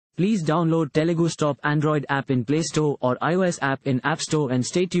Please download Telugu's top Android app in Play Store or iOS app in App Store and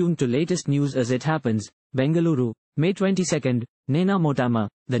stay tuned to latest news as it happens. Bengaluru, May 22. Nena Motama,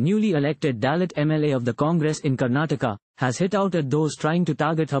 the newly elected Dalit MLA of the Congress in Karnataka, has hit out at those trying to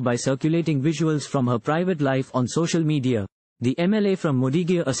target her by circulating visuals from her private life on social media. The MLA from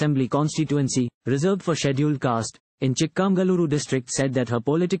Mudigeya Assembly constituency, reserved for scheduled caste, in Chikkamagaluru district said that her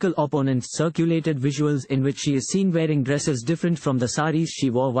political opponents circulated visuals in which she is seen wearing dresses different from the saris she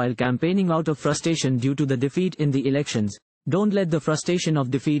wore while campaigning out of frustration due to the defeat in the elections. Don't let the frustration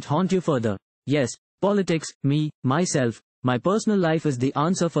of defeat haunt you further. Yes, politics, me, myself, my personal life is the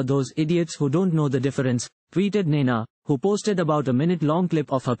answer for those idiots who don't know the difference, tweeted Nena, who posted about a minute-long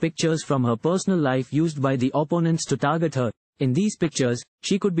clip of her pictures from her personal life used by the opponents to target her. In these pictures,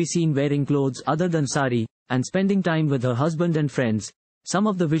 she could be seen wearing clothes other than sari, and spending time with her husband and friends. Some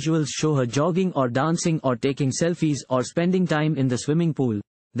of the visuals show her jogging or dancing or taking selfies or spending time in the swimming pool.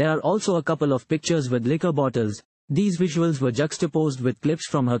 There are also a couple of pictures with liquor bottles. These visuals were juxtaposed with clips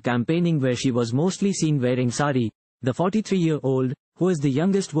from her campaigning where she was mostly seen wearing sari. The 43-year-old, who is the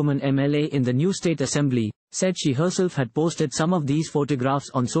youngest woman MLA in the new state assembly, said she herself had posted some of these photographs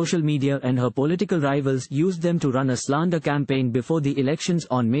on social media and her political rivals used them to run a slander campaign before the elections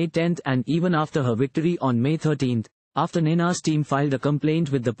on May 10 and even after her victory on May 13. After Nena's team filed a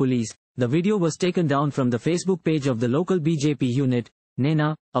complaint with the police, the video was taken down from the Facebook page of the local BJP unit.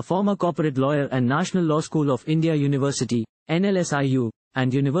 Nena, a former corporate lawyer and National Law School of India University, NLSIU,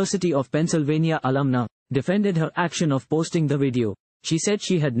 and University of Pennsylvania alumna, defended her action of posting the video. She said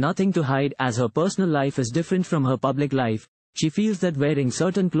she had nothing to hide as her personal life is different from her public life. She feels that wearing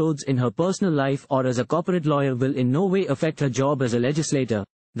certain clothes in her personal life or as a corporate lawyer will in no way affect her job as a legislator.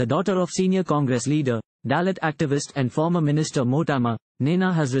 The daughter of senior Congress leader, Dalit activist and former Minister Motama,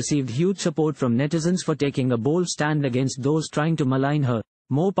 Nena has received huge support from netizens for taking a bold stand against those trying to malign her.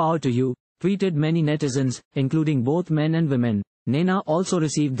 More power to you, tweeted many netizens, including both men and women. Nena also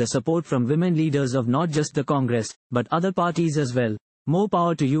received the support from women leaders of not just the Congress, but other parties as well. More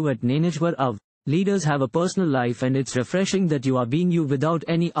power to you at Nenejwar Av. Leaders have a personal life and it's refreshing that you are being you without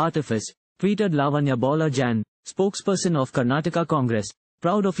any artifice, tweeted Lavanya Jan, spokesperson of Karnataka Congress.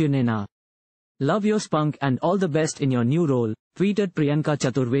 Proud of you, Nena. Love your spunk and all the best in your new role, tweeted Priyanka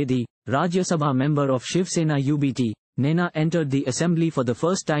Chaturvedi, Rajya Sabha member of Shiv Sena UBT. Nena entered the assembly for the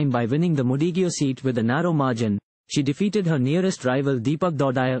first time by winning the Mudigeya seat with a narrow margin. She defeated her nearest rival Deepak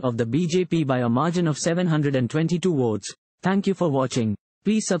Dodaya of the BJP by a margin of 722 votes. Thank you for watching.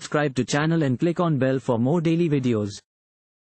 Please subscribe to channel and click on bell for more daily videos.